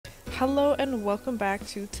Hello and welcome back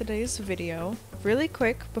to today's video. Really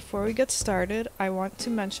quick, before we get started, I want to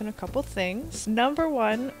mention a couple things. Number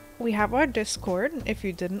one, we have our Discord. If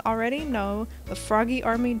you didn't already know, the Froggy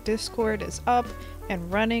Army Discord is up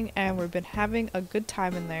and running and we've been having a good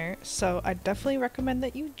time in there, so I definitely recommend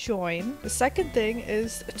that you join. The second thing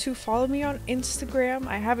is to follow me on Instagram.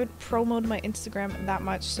 I haven't promoted my Instagram that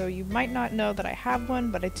much, so you might not know that I have one,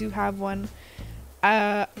 but I do have one.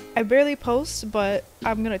 I barely post, but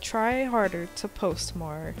I'm gonna try harder to post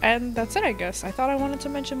more. And that's it, I guess. I thought I wanted to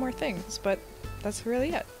mention more things, but that's really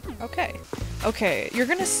it. Okay, you're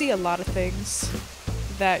gonna see a lot of things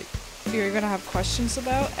that you're gonna have questions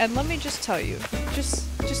about, and let me just tell you,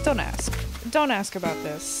 just don't ask. Don't ask about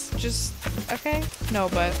this. Just, okay? No,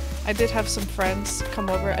 but I did have some friends come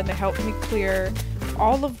over and they helped me clear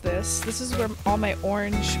all of this. This is where all my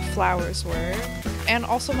orange flowers were, and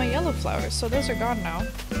also my yellow flowers, so those are gone now.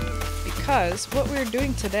 Because what we're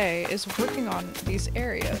doing today is working on these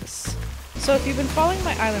areas. So if you've been following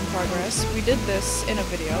my island progress, we did this in a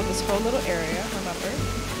video, this whole little area,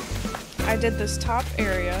 remember? I did this top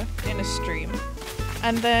area in a stream.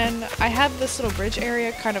 And then I had this little bridge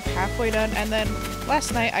area kind of halfway done, and then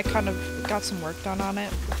last night I kind of got some work done on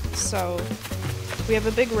it. So we have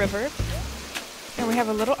a big river, and we have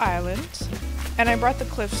a little island, and I brought the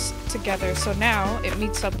cliffs together, so now it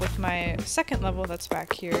meets up with my second level that's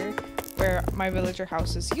back here, where my villager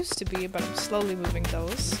houses used to be, but I'm slowly moving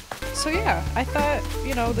those. So yeah, I thought,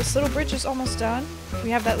 you know, this little bridge is almost done. We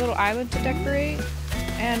have that little island to decorate,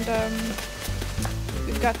 and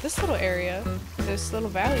we've got this little area, this little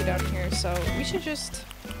valley down here, so we should just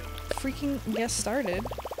freaking get started.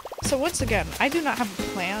 So once again, I do not have a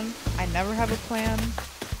plan. I never have a plan.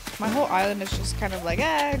 My whole island is just kind of like,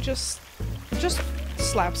 just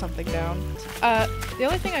slap something down. The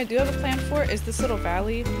only thing I do have a plan for is this little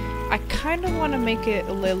valley. I kind of want to make it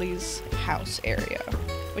Lily's house area,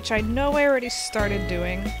 which I know I already started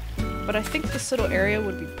doing, but I think this little area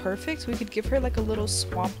would be perfect. We could give her like a little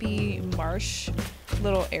swampy marsh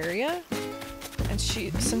little area, and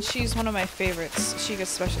since she's one of my favorites, she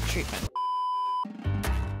gets special treatment.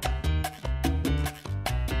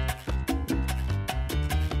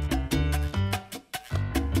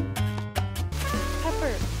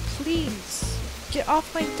 Pepper, please get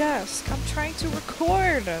off my desk. I'm trying to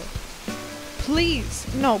record. Please.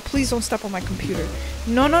 No, please don't step on my computer.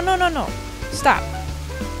 No. Stop.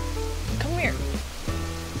 Come here.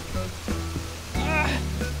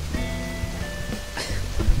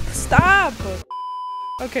 Stop!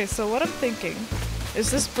 Okay, so what I'm thinking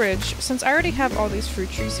is this bridge, since I already have all these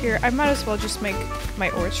fruit trees here, I might as well just make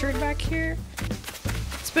my orchard back here.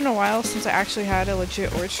 It's been a while since I actually had a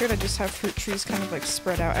legit orchard. I just have fruit trees kind of like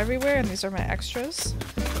spread out everywhere, and these are my extras.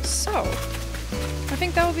 So, I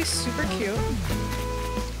think that would be super cute.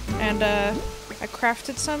 And I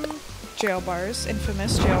crafted some jail bars,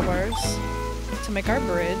 infamous jail bars, to make our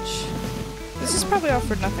bridge. This is probably all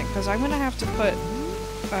for nothing, because I'm gonna have to put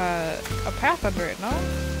a path under it, no?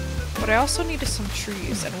 But I also needed some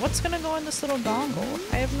trees, and what's gonna go in this little dongle?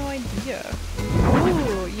 I have no idea.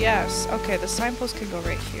 Ooh, yes. Okay, the signpost can go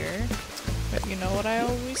right here. But you know what I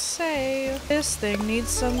always say? This thing needs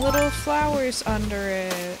some little flowers under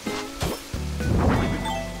it.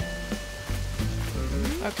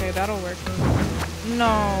 Okay, that'll work.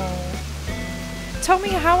 No. Tell me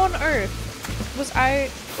how on earth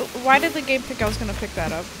why did the game think I was gonna pick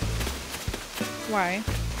that up? Why?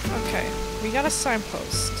 Okay, we got a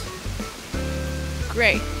signpost.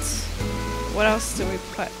 Great. What else do we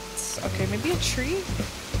put? Okay, maybe a tree?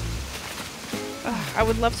 Ugh, I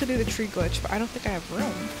would love to do the tree glitch, but I don't think I have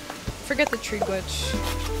room. Forget the tree glitch.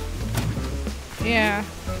 Yeah,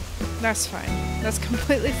 that's fine. That's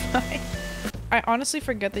completely fine. I honestly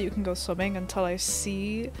forget that you can go swimming until I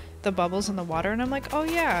see the bubbles in the water, and I'm like, oh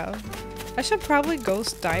yeah, I should probably go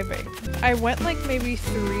diving. I went like maybe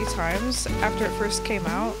 3 times after it first came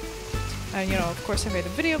out, and you know, of course I made a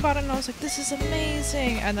video about it and I was like, this is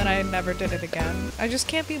amazing, and then I never did it again. I just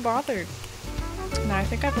can't be bothered. Now I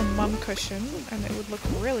think I have a mum cushion and it would look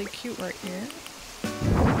really cute right here.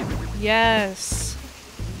 Yes!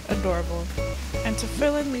 Adorable. And to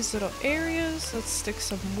fill in these little areas, let's stick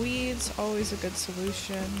some weeds, always a good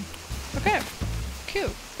solution. Okay, cute.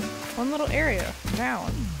 One little area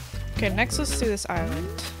down. Okay, next let's do this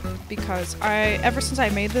island, because ever since I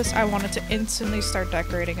made this, I wanted to instantly start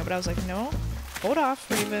decorating it, but I was like, no, hold off,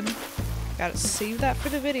 Raven. Gotta save that for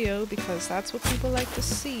the video, because that's what people like to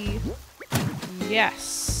see.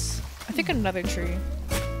 Yes! I think another tree.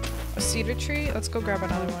 A cedar tree? Let's go grab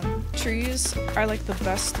another one. Trees are like the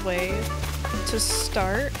best way to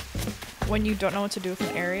start when you don't know what to do with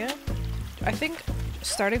an area. I think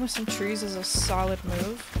starting with some trees is a solid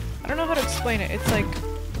move. I don't know how to explain it. It's like,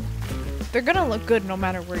 they're gonna look good no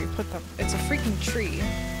matter where you put them. It's a freaking tree,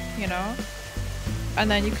 you know? And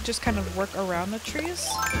then you could just kind of work around the trees.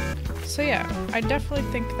 So yeah, I definitely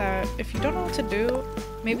think that if you don't know what to do,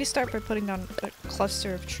 maybe start by putting down a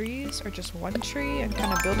cluster of trees or just one tree and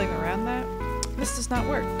kind of building around that. This does not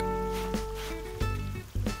work.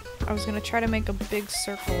 I was gonna try to make a big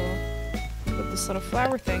circle with this little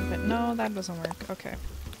flower thing, but no, that doesn't work. Okay,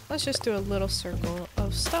 let's just do a little circle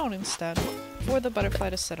of stone instead for the butterfly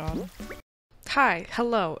to sit on. Hi,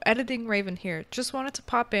 hello, Editing Raven here. Just wanted to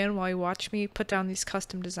pop in while you watch me put down these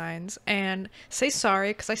custom designs and say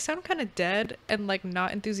sorry because I sound kind of dead and like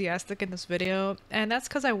not enthusiastic in this video, and that's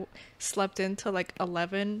because I slept until like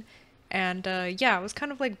 11 and yeah, I was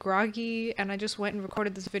kind of like groggy and I just went and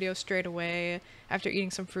recorded this video straight away after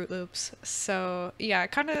eating some Fruit Loops. So yeah, I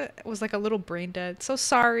kind of was like a little brain dead, so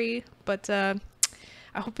sorry, but I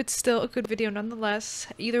hope it's still a good video nonetheless.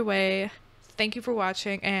 Either way, thank you for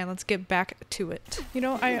watching, and let's get back to it. You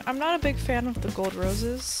know, I'm not a big fan of the gold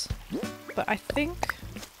roses, but I think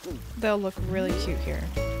they'll look really cute here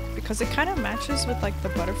because it kind of matches with like the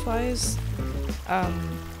butterflies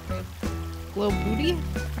little booty.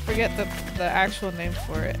 I forget the actual name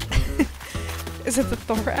for it. Is it the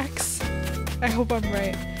thorax? I hope I'm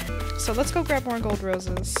right. So let's go grab more gold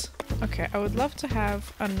roses. Okay, I would love to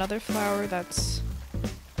have another flower that's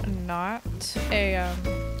not a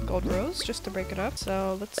gold rose, just to break it up.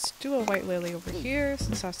 So let's do a white lily over here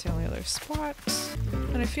since that's the only other spot.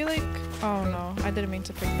 And I feel like, oh no, I didn't mean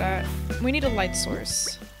to pick that. We need a light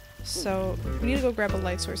source. So we need to go grab a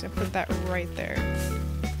light source and put that right there.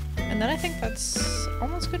 And then I think that's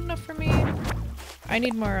almost good enough for me. I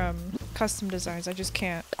need more custom designs. I just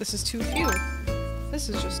can't. This is too few. This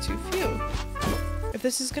is just too few. If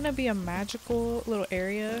this is gonna be a magical little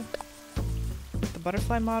area, the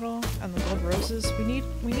butterfly model and the gold roses, we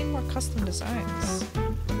need more custom designs.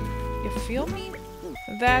 You feel me?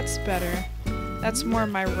 That's better. That's more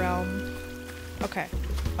my realm. Okay,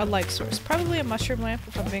 a light source. Probably a mushroom lamp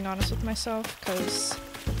if I'm being honest with myself, because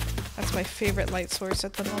that's my favorite light source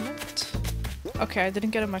at the moment. Okay, I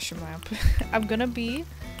didn't get a mushroom lamp. I'm gonna be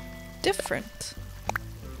different.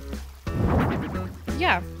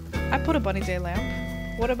 Yeah, I put a bunny day lamp.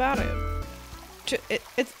 What about it?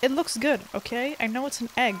 It looks good, okay? I know it's an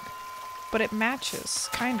egg, but it matches,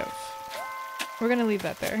 kind of. We're gonna leave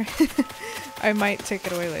that there. I might take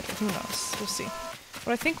it away later, who knows? We'll see.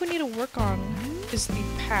 What I think we need to work on is the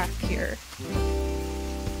path here.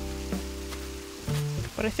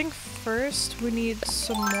 But I think first we need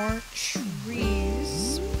some more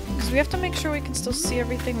trees. Because we have to make sure we can still see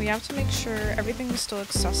everything. We have to make sure everything is still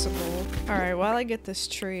accessible. Alright, while I get this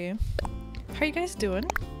tree. How you guys doing?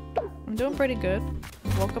 I'm doing pretty good.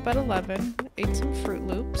 Woke up at 11, ate some Fruit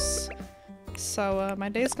Loops. So my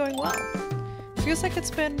day's going well. Feels like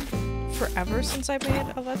it's been forever since I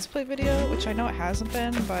made a Let's Play video, which I know it hasn't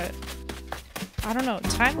been, but I don't know.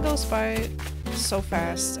 Time goes by so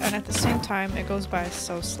fast, and at the same time it goes by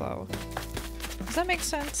so slow. Does that make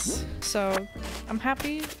sense? So I'm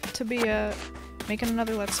happy to be making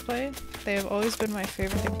another Let's Play. They have always been my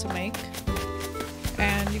favorite thing to make.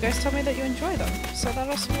 And you guys tell me that you enjoy them, so that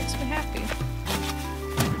also makes me happy.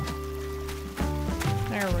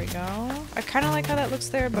 There we go. I kind of like how that looks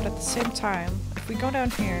there, but at the same time, if we go down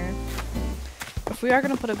here, if we are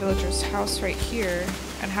going to put a villager's house right here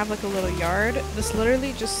and have like a little yard, this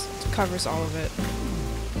literally just covers all of it.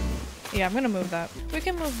 Yeah, I'm going to move that. We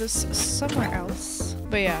can move this somewhere else.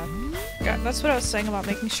 But yeah, that's what I was saying about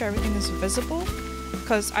making sure everything is visible.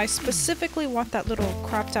 Because I specifically want that little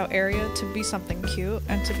cropped out area to be something cute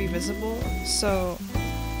and to be visible, so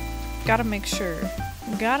gotta make sure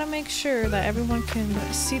that everyone can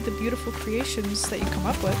see the beautiful creations that you come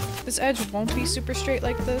up with. This edge won't be super straight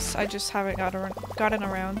like this. I just haven't gotten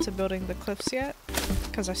around to building the cliffs yet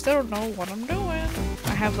because I still don't know what I'm doing.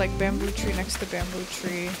 I have like bamboo tree next to bamboo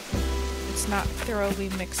tree. It's not thoroughly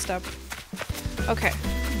mixed up. Okay,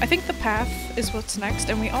 I think the path is what's next,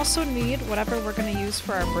 and we also need whatever we're going to use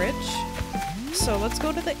for our bridge. So let's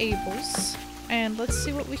go to the Ables, and let's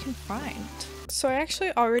see what we can find. So I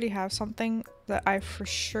actually already have something that I for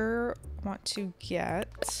sure want to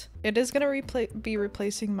get. It is going to be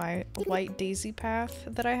replacing my white daisy path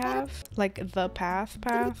that I have. Like the path.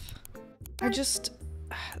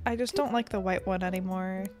 I just don't like the white one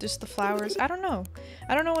anymore. Just the flowers. I don't know.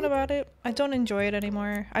 I don't know what about it. I don't enjoy it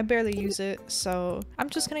anymore. I barely use it, so I'm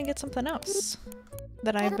just gonna get something else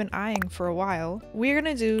that I've been eyeing for a while. We're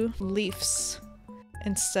gonna do leaves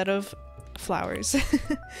instead of flowers.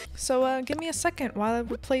 So give me a second while I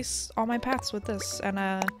replace all my paths with this, and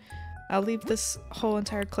I'll leave this whole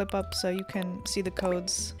entire clip up so you can see the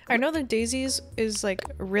codes. I know the daisies is like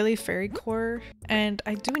really fairy core, and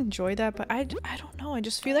I do enjoy that, but I don't know, I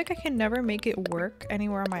just feel like I can never make it work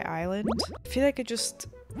anywhere on my island. I feel like it just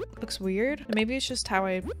looks weird. Maybe it's just how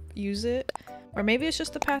I use it, or maybe it's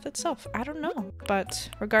just the path itself. I don't know. But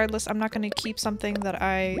regardless, I'm not going to keep something that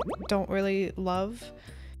I don't really love.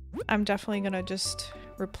 I'm definitely going to just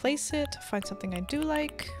replace it, find something I do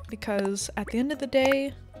like, because at the end of the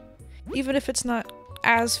day, even if it's not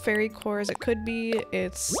as fairy core as it could be,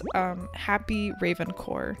 it's happy raven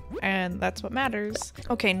core, and that's what matters.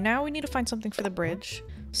 Okay, now we need to find something for the bridge.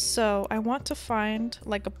 So I want to find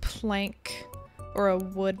like a plank or a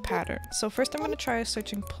wood pattern. So first I'm going to try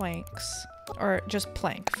searching planks, or just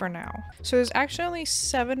plank for now. So there's actually only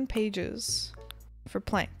 7 pages for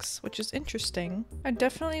planks, which is interesting. I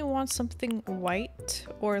definitely want something white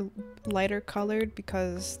or lighter colored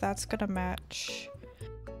because that's gonna match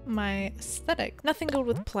my aesthetic. Nothing good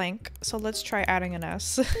with plank, so let's try adding an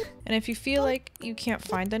S. And if you feel like you can't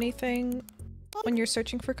find anything when you're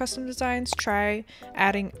searching for custom designs, try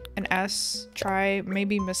adding an S. Try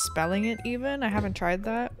maybe misspelling it even. I haven't tried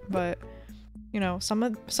that, but you know,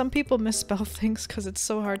 some people misspell things because it's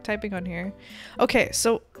so hard typing on here. Okay,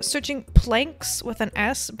 so searching planks with an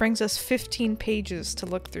S brings us 15 pages to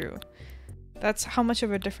look through. That's how much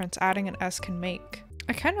of a difference adding an S can make.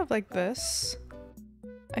 I kind of like this.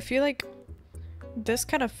 I feel like this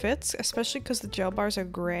kind of fits, especially because the gel bars are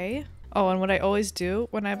gray. Oh, and what I always do,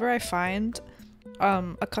 whenever I find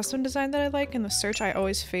a custom design that I like in the search, I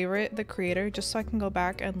always favorite the creator just so I can go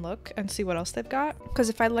back and look and see what else they've got. Because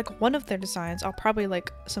if I like one of their designs, I'll probably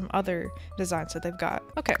like some other designs that they've got.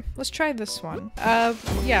 Okay, let's try this one.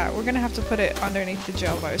 Yeah, we're gonna have to put it underneath the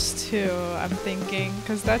gel bars too, I'm thinking,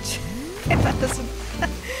 because that doesn't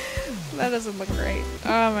that doesn't look great.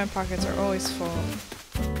 Oh, my pockets are always full.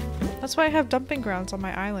 That's why I have dumping grounds on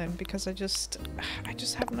my island, because I just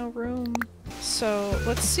have no room. So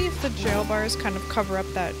let's see if the jail bars kind of cover up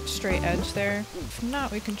that straight edge there. If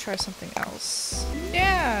not, we can try something else.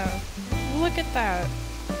 Yeah! Look at that!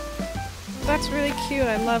 That's really cute,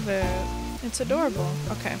 I love it. It's adorable.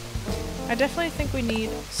 Okay. I definitely think we need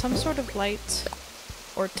some sort of light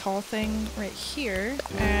or tall thing right here,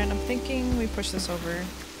 and I'm thinking we push this over.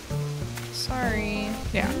 Sorry.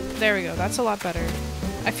 Yeah, there we go. That's a lot better.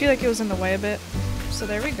 I feel like it was in the way a bit, so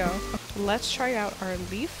there we go. Let's try out our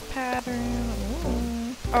leaf pattern.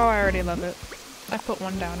 Ooh. Oh, I already love it. I put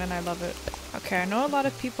one down and I love it. Okay, I know a lot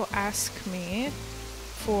of people ask me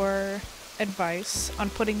for advice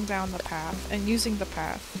on putting down the path and using the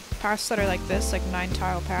path. Paths that are like this, like 9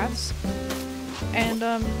 tile paths. And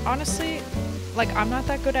honestly, like I'm not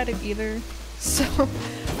that good at it either. So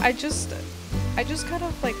I just kind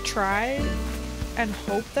of like try and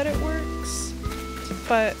hope that it works.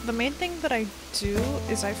 But the main thing that I do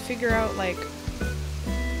is I figure out like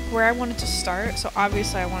where I want it to start. So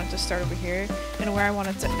obviously I want it to start over here, and where I want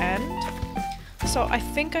it to end. So I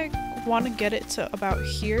think I want to get it to about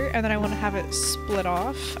here, and then I want to have it split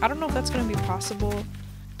off. I don't know if that's going to be possible,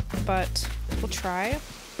 but we'll try.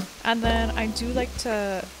 And then I do like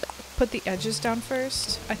to put the edges down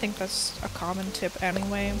first. I think that's a common tip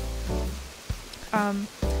anyway. And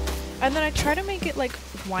then I try to make it like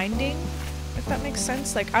winding, if that makes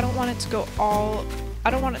sense. Like I don't want it to go all, I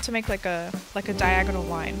don't want it to make like a diagonal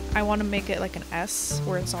line. I want to make it like an S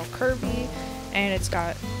where it's all curvy and it's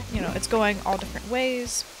got, you know, it's going all different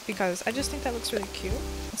ways, because I just think that looks really cute.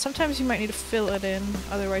 Sometimes you might need to fill it in,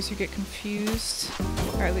 otherwise you get confused,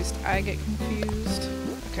 or at least I get confused.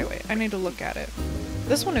 Okay, wait, I need to look at it.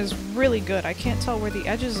 This one is really good. I can't tell where the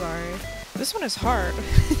edges are. This one is hard.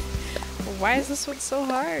 Why is this one so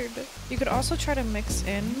hard? You could also try to mix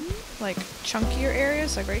in like chunkier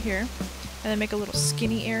areas, like right here, and then make a little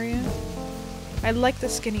skinny area. I like the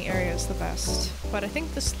skinny areas the best, but I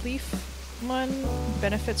think this leaf one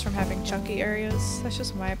benefits from having chunky areas. That's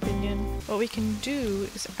just my opinion. What we can do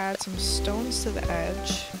is add some stones to the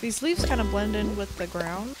edge. These leaves kind of blend in with the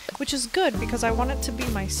ground, which is good because I want it to be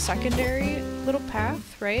my secondary little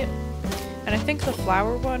path, right? And I think the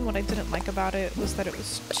flower one, what I didn't like about it was that it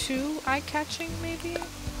was too eye-catching, maybe?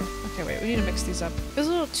 Okay, wait, we need to mix these up. It was a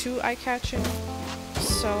little too eye-catching,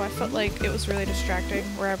 so I felt like it was really distracting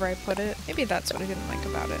wherever I put it. Maybe that's what I didn't like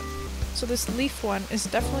about it. So this leaf one is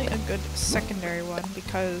definitely a good secondary one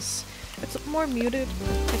because it's more muted,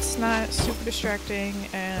 it's not super distracting,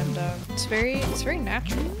 and it's very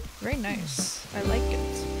natural, very nice. I like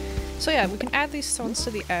it. So yeah, we can add these stones to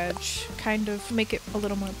the edge, kind of make it a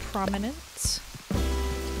little more prominent.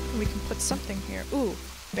 We can put something here. Ooh,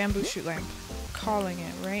 bamboo shoot lamp. Calling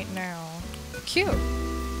it right now. Cute.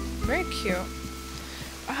 Very cute.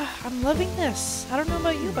 I'm loving this. I don't know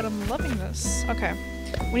about you, but I'm loving this. Okay,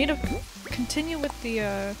 we need to continue with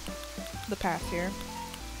the path here.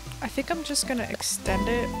 I think I'm just gonna extend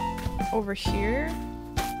it over here,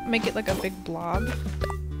 make it like a big blob,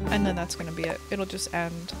 and then that's gonna be it. It'll just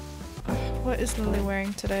end. What is Lily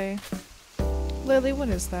wearing today? Lily, what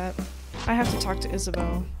is that? I have to talk to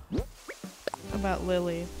Isabel about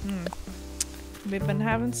Lily. We've been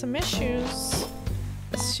having some issues.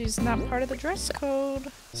 She's not part of the dress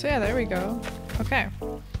code. So yeah, there we go. Okay.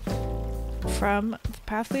 From the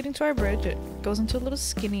path leading to our bridge, it goes into a little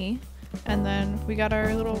skinny, and then we got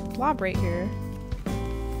our little blob right here.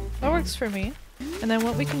 That works for me. And then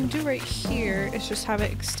what we can do right here is just have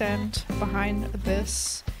it extend behind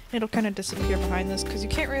this. It'll kind of disappear behind this because you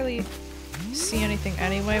can't really see anything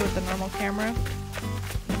anyway with the normal camera.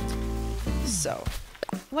 So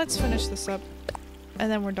let's finish this up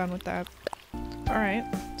and then we're done with that. Alright,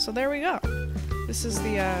 so there we go. This is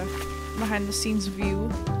the behind the scenes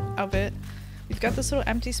view of it. We've got this little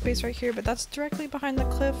empty space right here, but that's directly behind the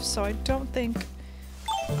cliff, so I don't think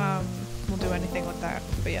we'll do anything with that.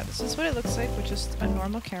 But yeah, this is what it looks like with just a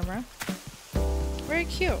normal camera. Very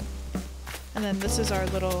cute. And then this is our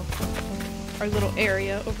little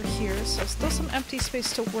area over here, so still some empty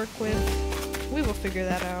space to work with. We will figure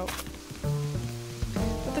that out.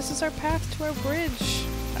 But this is our path to our bridge.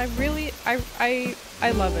 I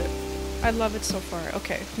love it. I love it so far.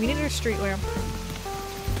 Okay, we need our street lamp.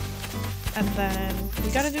 And then we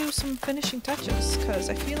gotta do some finishing touches, because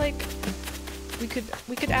I feel like we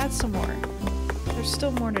could add some more. There's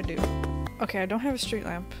still more to do. Okay, I don't have a street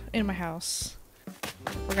lamp in my house.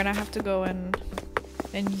 We're gonna have to go and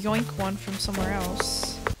yoink one from somewhere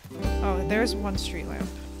else. Oh, there's one street lamp.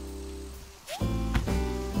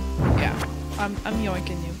 Yeah, I'm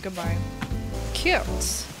yoinking you. Goodbye.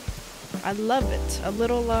 Cute. I love it. A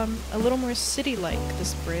little more city-like,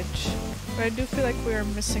 this bridge. But I do feel like we are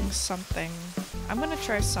missing something. I'm gonna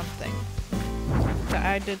try something that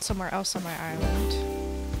I did somewhere else on my island.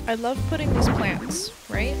 I love putting these plants,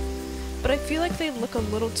 right? But I feel like they look a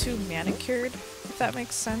little too manicured, if that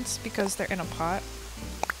makes sense, because they're in a pot.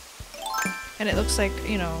 And it looks like,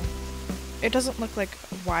 you know, it doesn't look like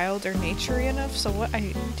wild or naturey enough, so what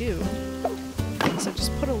I do is I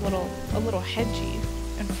just put a little hedgie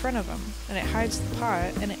in front of them, and it hides the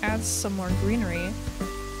pot, and it adds some more greenery.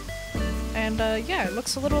 And yeah, it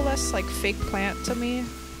looks a little less like fake plant to me.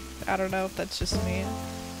 I don't know if that's just me.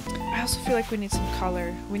 I also feel like we need some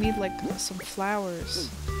color. We need like some flowers.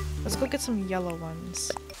 Let's go get some yellow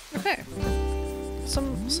ones. Okay.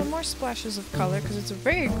 Some more splashes of color, because it's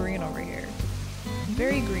very green over here.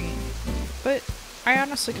 Very green. But I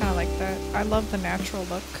honestly kind of like that. I love the natural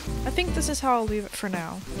look. I think this is how I'll leave it for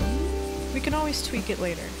now. We can always tweak it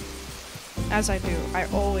later. As I do, I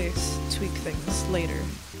always tweak things later.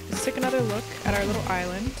 Let's take another look at our little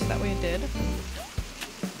island that we did.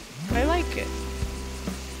 I like it.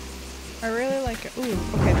 I really like it. Ooh,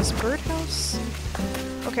 okay, this birdhouse.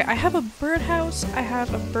 Okay, I have a birdhouse, I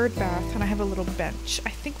have a bird bath, and I have a little bench. I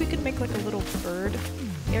think we could make like a little bird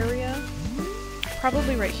area.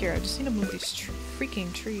 Probably right here. I just need to move these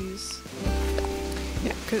freaking trees.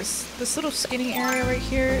 Yeah, because this little skinny area right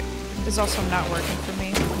here is also not working for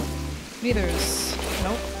me. Neither is...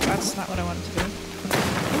 Nope, that's not what I wanted to do.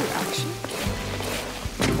 Ooh,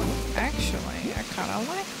 actually, I kind of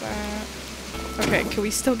like that. Okay, can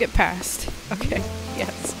we still get past? Okay,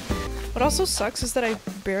 yes. What also sucks is that I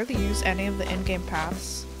barely use any of the in-game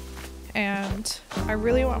paths, and I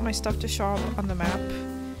really want my stuff to show up on the map,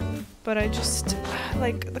 but I just,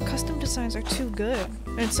 like, the custom designs are too good.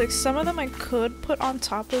 And it's like, some of them I could put on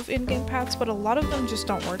top of in-game paths, but a lot of them just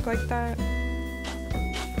don't work like that.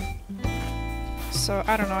 So,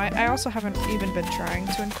 I don't know, I also haven't even been trying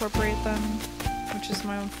to incorporate them, which is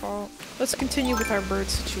my own fault. Let's continue with our bird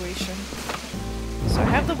situation. So I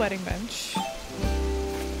have the wedding bench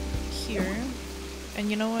here,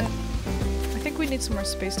 and you know what? I think we need some more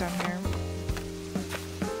space down here.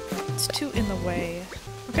 It's too in the way.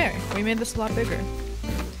 Okay, we made this a lot bigger.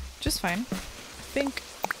 Just fine. I think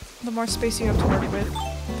the more space you have to work with,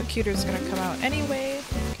 the cuter it's gonna come out anyway.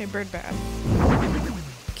 Okay, bird bath.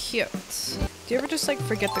 Cute. Do you ever just like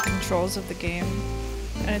forget the controls of the game?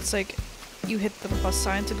 And it's like, you hit the plus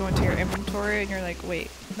sign to go into your inventory and you're like, wait,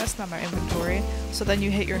 that's not my inventory. So then you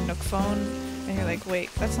hit your Nook phone and you're like, wait,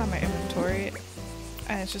 that's not my inventory.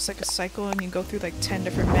 And it's just like a cycle, and you go through like 10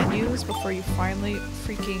 different menus before you finally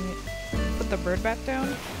freaking put the bird bath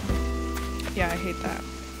down. Yeah, I hate that.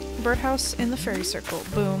 Birdhouse in the fairy circle.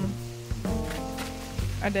 Boom.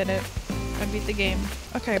 I did it. I beat the game.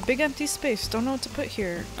 Okay, big empty space. Don't know what to put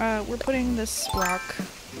here. We're putting this rock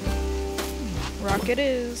Rock it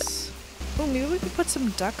is. Oh, maybe we could put some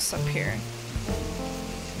ducks up here.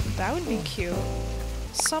 That would be cute.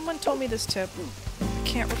 Someone told me this tip. I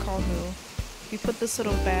can't recall who. You put this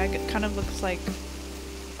little bag, it kind of looks like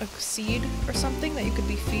a seed or something that you could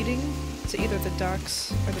be feeding to either the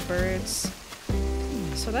ducks or the birds.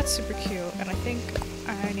 So that's super cute, and I think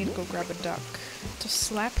I need to go grab a duck to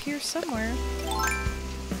slap here somewhere.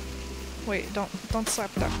 Wait, don't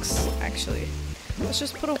slap ducks, actually. Let's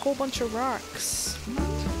just put a whole bunch of rocks.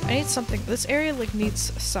 I need something. This area like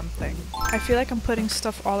needs something. I feel like I'm putting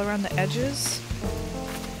stuff all around the edges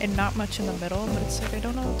and not much in the middle, but it's like I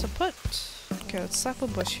don't know what to put. Okay, let's slap a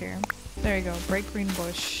bush here. There you go, bright green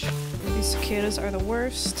bush. These cicadas are the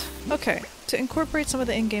worst. Okay, to incorporate some of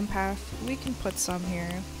the in-game path, we can put some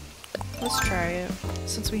here. Let's try it.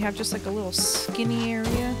 Since we have just like a little skinny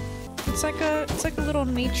area. It's like a little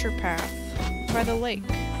nature path by the lake,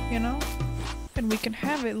 you know? And we can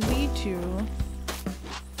have it lead you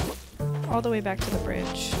all the way back to the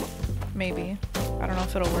bridge. Maybe. I don't know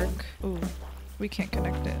if it'll work. Ooh, we can't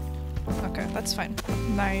connect it. Okay, that's fine.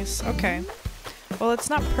 Nice, okay. Well, it's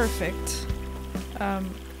not perfect.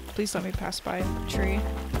 Please let me pass by the tree.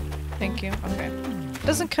 Thank you, okay. It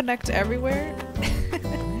doesn't connect everywhere,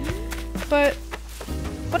 but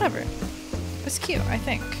whatever. It's cute, I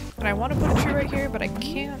think. And I want to put a tree right here, but I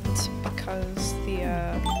can't because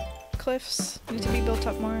the cliffs need to be built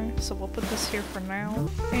up more, so we'll put this here for now.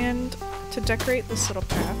 And to decorate this little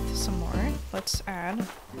path some more, let's add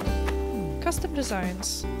custom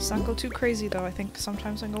designs. Let's not go too crazy though. I think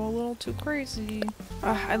sometimes I go a little too crazy.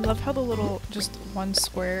 I love how the little just one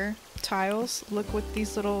square tiles look with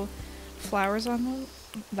these little flowers on them.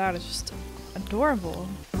 That is just adorable.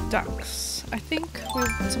 Ducks. I think we've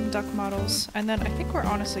got some duck models, and then I think we're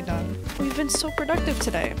honestly done. We've been so productive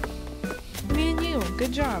today. Me and you,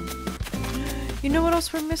 good job. You know what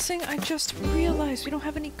else we're missing? I just realized we don't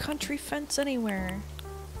have any country fence anywhere.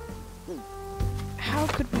 How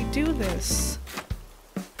could we do this?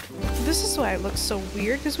 This is why it looks so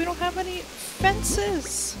weird, because we don't have any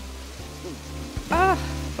fences. Ah,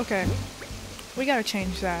 okay. We gotta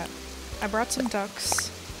change that. I brought some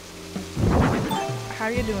ducks. How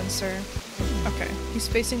you doing, sir? Okay, he's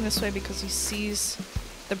facing this way because he sees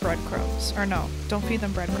the breadcrumbs. Or no, don't feed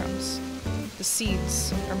them breadcrumbs. The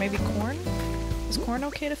seeds. Or maybe corn? Is corn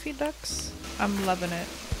okay to feed ducks? I'm loving it.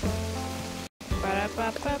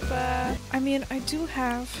 Ba-da-ba-ba-ba. I mean, I do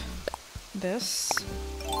have this.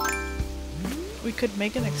 We could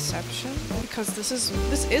make an exception because this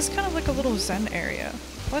is kind of like a little zen area.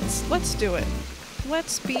 Let's do it.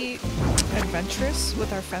 Let's be adventurous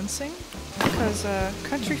with our fencing because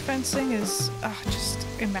country fencing is just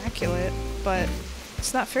immaculate, but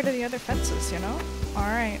it's not fair to the other fences, you know?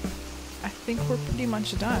 Alright, I think we're pretty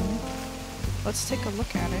much done. Let's take a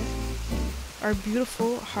look at it. Our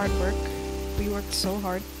beautiful hard work. We worked so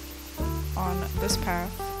hard on this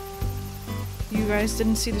path. You guys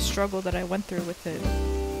didn't see the struggle that I went through with it,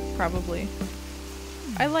 probably.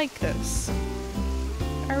 I like this.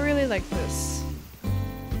 I really like this.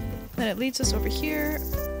 Then it leads us over here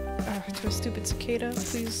to a stupid cicada.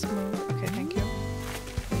 Please move. Okay, thank you.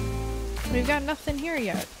 We've got nothing here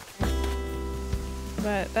yet,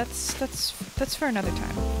 but that's for another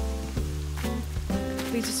time.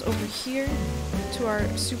 Leads us over here to our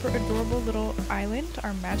super adorable little island,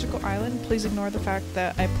 our magical island. Please ignore the fact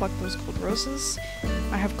that I plucked those gold roses.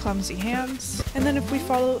 I have clumsy hands. And then if we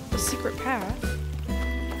follow the secret path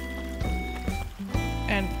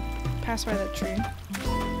and pass by that tree,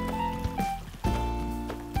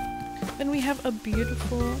 then we have a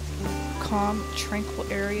beautiful, calm, tranquil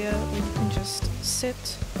area where you can just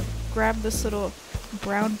sit, grab this little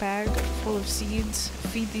brown bag full of seeds,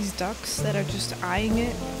 feed these ducks that are just eyeing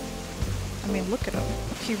it. I mean, look at him.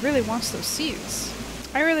 He really wants those seeds.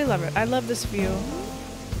 I really love it. I love this view.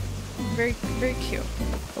 Very, very cute.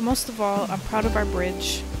 But most of all, I'm proud of our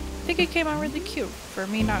bridge. I think it came out really cute for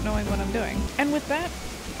me not knowing what I'm doing. And with that,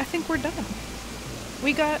 I think we're done.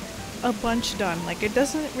 We got a bunch done. Like, it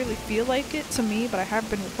doesn't really feel like it to me, but I have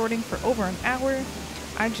been recording for over an hour.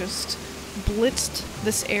 I just blitzed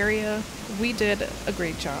this area. We did a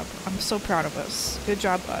great job. I'm so proud of us. Good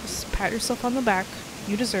job, us. Pat yourself on the back.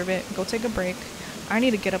 You deserve it. Go take a break. I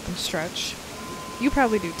need to get up and stretch. You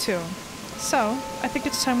probably do too. So, I think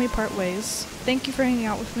it's time we part ways. Thank you for hanging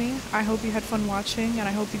out with me. I hope you had fun watching, and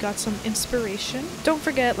I hope you got some inspiration. Don't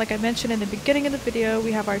forget, like I mentioned in the beginning of the video,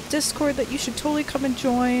 we have our Discord that you should totally come and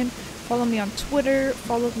join. Follow me on Twitter.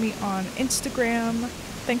 Follow me on Instagram.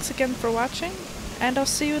 Thanks again for watching, and I'll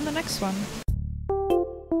see you in the next one.